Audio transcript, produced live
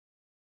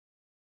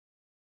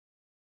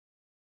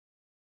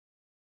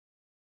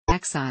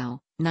Exile,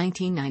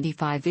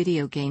 1995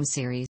 video game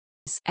series.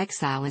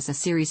 Exile is a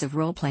series of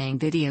role-playing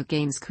video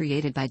games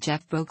created by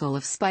Jeff Vogel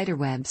of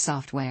Spiderweb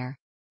software.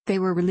 They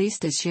were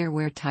released as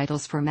shareware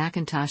titles for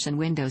Macintosh and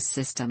Windows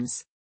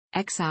systems.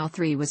 Exile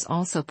III was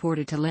also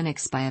ported to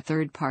Linux by a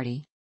third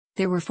party.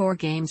 There were 4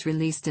 games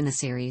released in the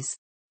series.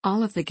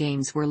 All of the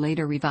games were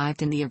later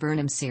revived in the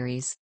Avernum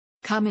series.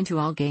 Common to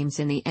all games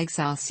in the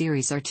Exile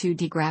series are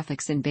 2D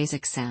graphics and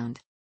basic sound.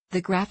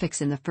 The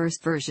graphics in the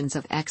first versions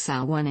of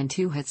Exile I and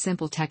II had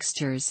simple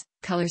textures,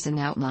 colors and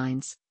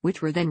outlines,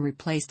 which were then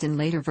replaced in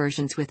later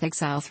versions with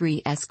Exile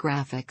III's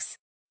graphics.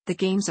 The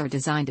games are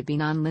designed to be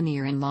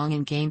non-linear and long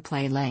in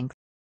gameplay length.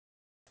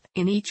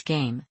 In each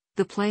game,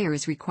 the player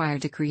is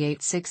required to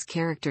create 6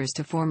 characters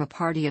to form a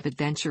party of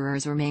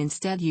adventurers or may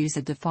instead use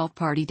a default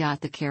party.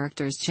 The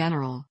characters'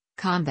 general,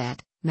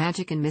 combat,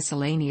 magic and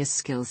miscellaneous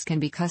skills can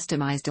be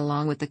customized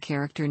along with the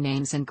character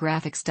names and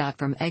graphics.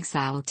 From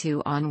Exile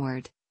II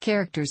onward,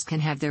 characters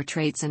can have their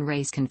traits and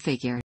race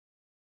configured.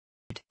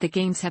 The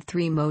games have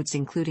 3 modes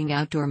including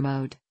Outdoor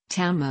Mode,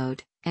 Town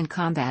Mode, and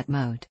Combat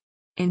Mode.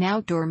 In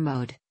Outdoor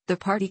Mode, the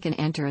party can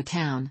enter a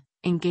town,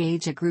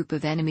 engage a group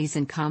of enemies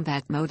in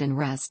combat mode and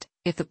rest,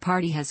 if the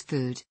party has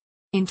food.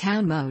 In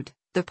Town Mode,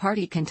 the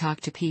party can talk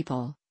to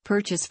people,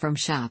 purchase from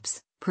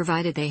shops,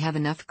 provided they have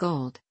enough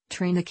gold,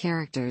 train the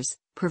characters,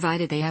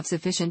 provided they have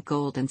sufficient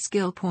gold and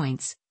skill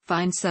points,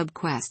 find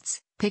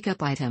sub-quests, pick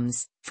up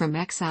items. From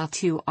Exile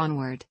II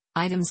onward,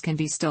 items can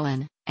be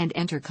stolen, and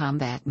enter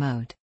Combat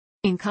Mode.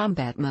 In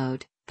Combat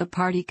Mode, the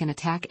party can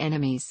attack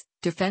enemies,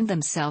 defend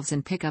themselves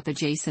and pick up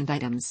adjacent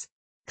items.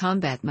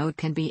 Combat Mode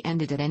can be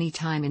ended at any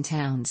time in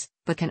towns,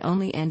 but can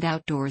only end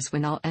outdoors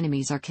when all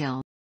enemies are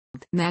killed.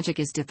 Magic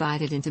is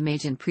divided into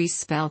mage and priest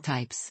spell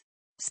types.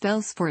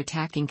 Spells for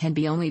attacking can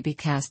only be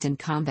cast in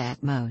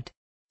Combat Mode.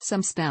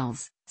 Some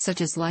spells, such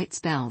as light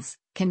spells,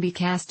 can be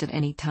cast at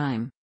any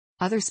time.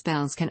 Other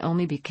spells can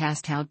only be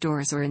cast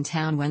outdoors or in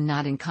town when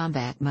not in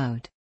Combat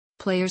Mode.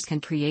 Players can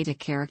create a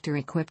character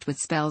equipped with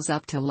spells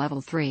up to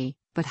level 3,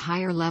 but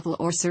higher level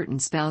or certain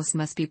spells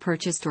must be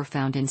purchased or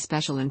found in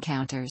special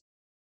encounters.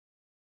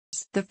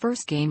 The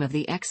first game of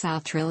the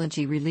Exile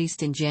trilogy,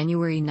 released in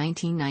January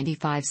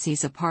 1995,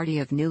 sees a party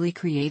of newly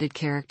created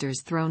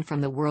characters thrown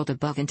from the world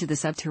above into the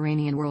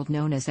subterranean world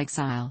known as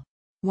Exile.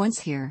 Once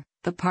here,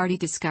 the party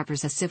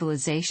discovers a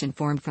civilization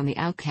formed from the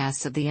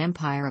outcasts of the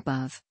empire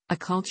above, a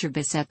culture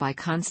beset by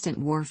constant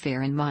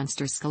warfare and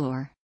monsters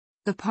galore.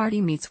 The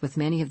party meets with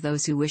many of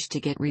those who wish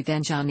to get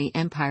revenge on the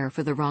empire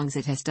for the wrongs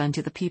it has done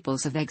to the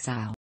peoples of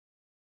Exile.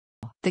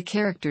 The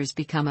characters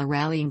become a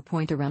rallying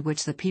point around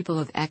which the people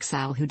of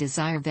Exile who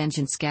desire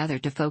vengeance gather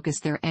to focus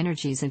their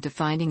energies into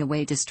finding a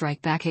way to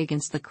strike back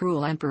against the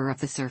cruel Emperor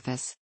of the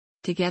Surface.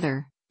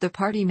 Together, the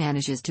party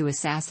manages to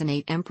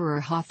assassinate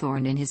Emperor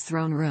Hawthorne in his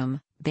throne room,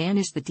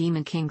 banish the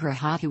demon King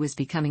Grahat who was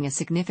becoming a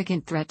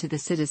significant threat to the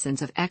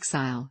citizens of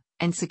Exile,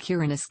 and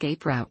secure an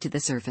escape route to the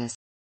surface.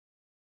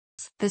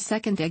 The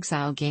second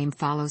Exile game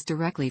follows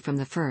directly from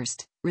the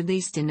first,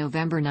 released in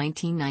November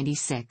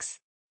 1996.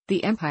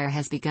 The Empire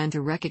has begun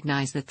to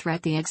recognize the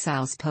threat the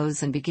exiles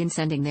pose and begin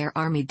sending their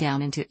army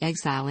down into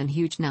exile in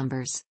huge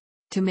numbers.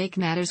 To make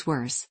matters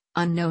worse,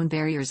 unknown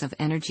barriers of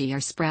energy are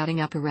sprouting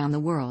up around the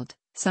world,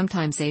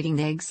 sometimes aiding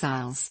the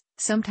exiles,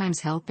 sometimes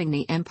helping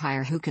the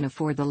Empire who can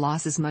afford the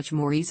losses much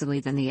more easily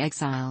than the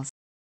exiles.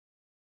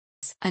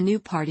 A new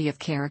party of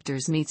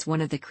characters meets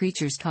one of the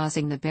creatures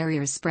causing the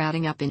barriers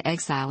sprouting up in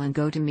exile and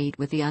go to meet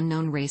with the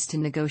unknown race to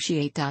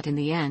negotiate. In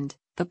the end,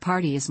 the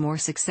party is more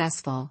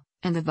successful,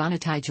 and the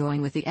Vanatai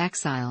join with the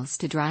exiles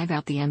to drive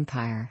out the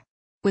Empire.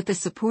 With the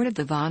support of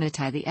the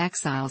Vanatai, the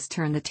exiles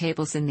turn the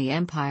tables in the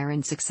Empire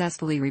and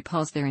successfully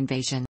repulse their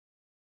invasion.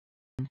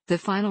 The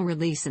final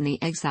release in the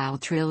Exile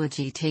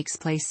trilogy takes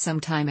place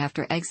sometime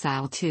after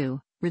Exile II,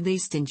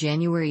 released in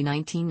January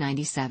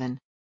 1997.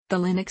 The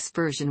Linux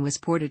version was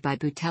ported by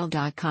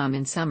Butel.com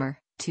in summer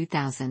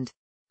 2000.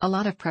 A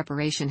lot of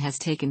preparation has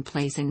taken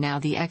place and now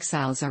the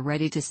exiles are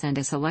ready to send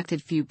a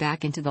selected few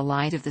back into the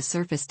light of the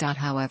surface.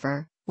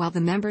 However, while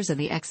the members of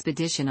the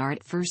expedition are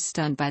at first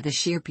stunned by the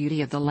sheer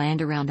beauty of the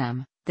land around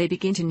them, they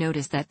begin to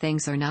notice that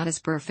things are not as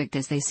perfect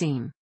as they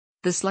seem.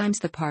 The slimes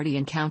the party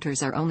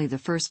encounters are only the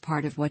first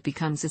part of what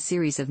becomes a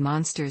series of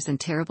monsters and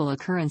terrible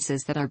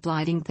occurrences that are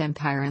blighting the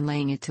Empire and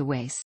laying it to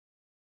waste.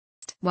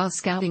 While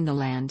scouting the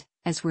land,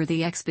 as were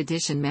the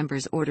expedition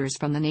members' orders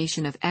from the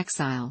nation of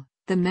exile,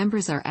 the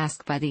members are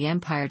asked by the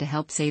Empire to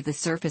help save the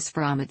surface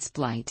from its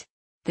blight.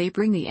 They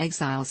bring the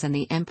exiles and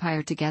the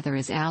Empire together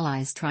as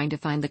allies trying to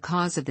find the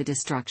cause of the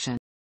destruction.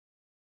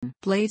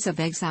 Blades of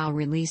Exile,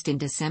 released in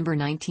December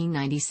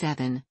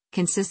 1997,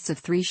 consists of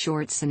 3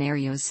 short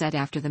scenarios set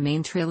after the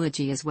main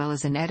trilogy as well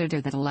as an editor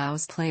that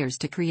allows players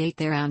to create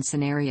their own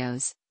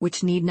scenarios,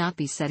 which need not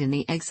be set in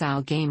the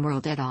Exile game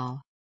world at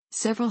all.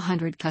 Several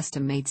hundred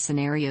custom-made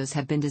scenarios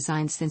have been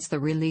designed since the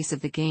release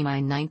of the game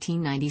in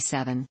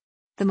 1997.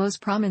 The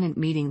most prominent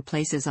meeting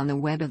places on the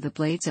web of the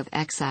Blades of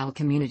Exile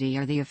community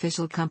are the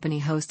official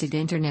company-hosted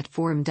internet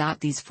forum.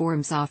 These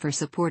forums offer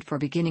support for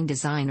beginning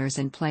designers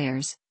and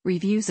players,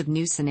 reviews of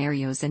new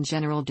scenarios and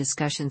general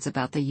discussions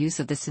about the use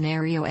of the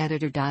scenario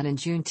editor. In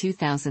June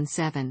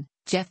 2007,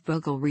 Jeff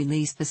Vogel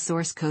released the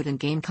source code and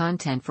game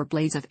content for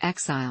Blades of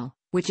Exile,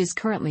 which is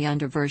currently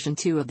under version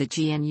 2 of the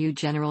GNU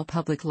General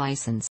Public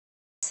License.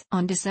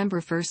 On December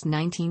 1,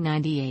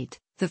 1998,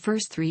 the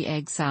first 3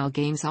 Exile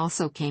games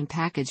also came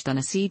packaged on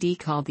a CD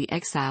called the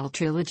Exile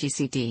Trilogy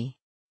CD.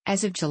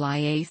 As of July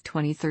 8,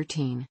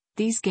 2013,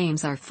 these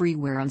games are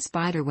freeware on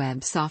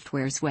Spiderweb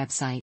Software's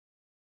website.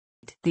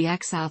 The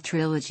Exile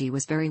Trilogy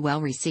was very well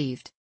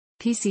received.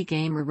 PC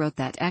Gamer wrote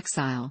that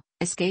Exile,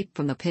 Escape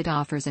from the Pit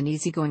offers an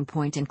easygoing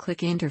point-and-click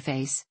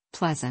interface,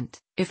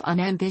 pleasant, if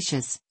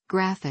unambitious,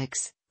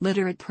 graphics,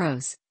 literate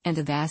prose, and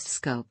a vast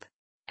scope.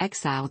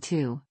 Exile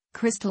II,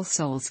 Crystal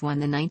Souls won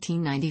the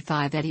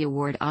 1995 Eddie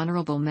Award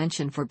honorable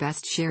mention for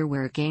Best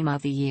Shareware Game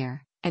of the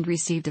Year, and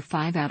received a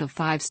 5 out of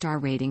 5-star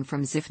rating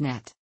from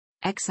ZiffNet.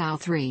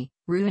 Exile III,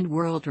 Ruined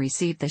World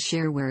received the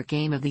Shareware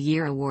Game of the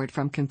Year award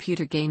from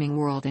Computer Gaming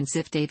World and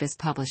Ziff Davis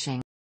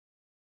Publishing.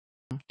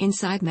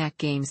 Inside Mac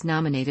Games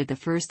nominated the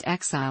first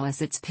Exile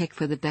as its pick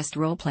for the Best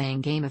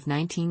Role-Playing Game of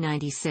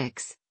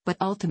 1996, but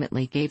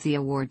ultimately gave the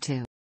award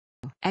to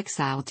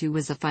Exile II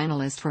was a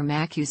finalist for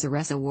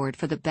MacUser's award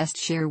for the Best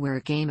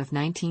Shareware Game of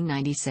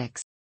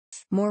 1996.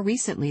 More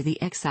recently, the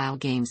Exile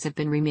games have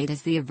been remade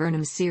as the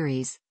Avernum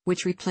series,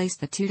 which replaced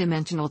the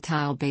two-dimensional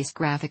tile-based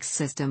graphics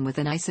system with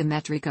an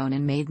isometric one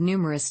and made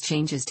numerous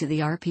changes to the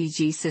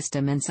RPG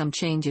system and some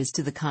changes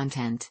to the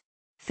content.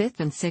 5th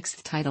and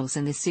 6th titles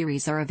in the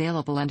series are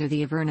available under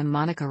the Avernum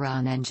moniker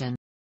engine.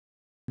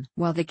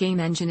 While the game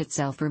engine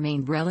itself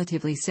remained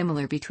relatively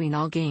similar between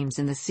all games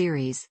in the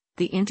series,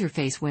 the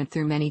interface went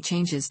through many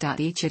changes.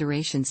 Each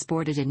iteration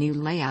sported a new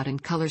layout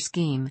and color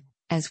scheme,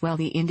 as well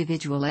the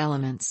individual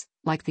elements,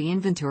 like the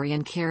inventory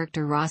and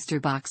character roster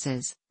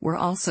boxes, were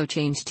also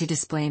changed to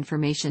display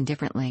information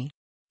differently.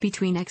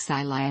 Between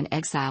Exile I and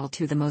Exile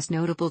II, the most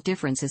notable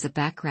difference is a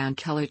background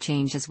color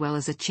change as well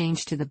as a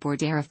change to the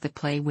border of the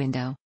play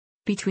window.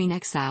 Between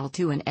Exile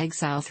II and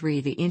Exile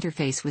III, the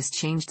interface was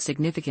changed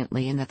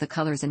significantly in that the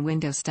colors and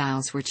window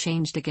styles were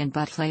changed again,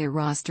 but player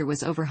roster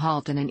was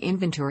overhauled and an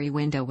inventory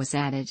window was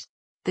added.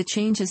 The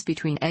changes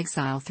between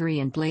Exile III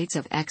and Blades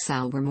of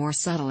Exile were more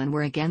subtle and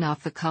were again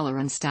of the color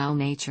and style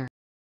nature.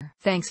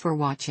 Thanks for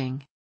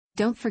watching.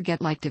 Don't forget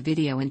to like the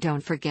video and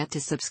don't forget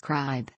to subscribe.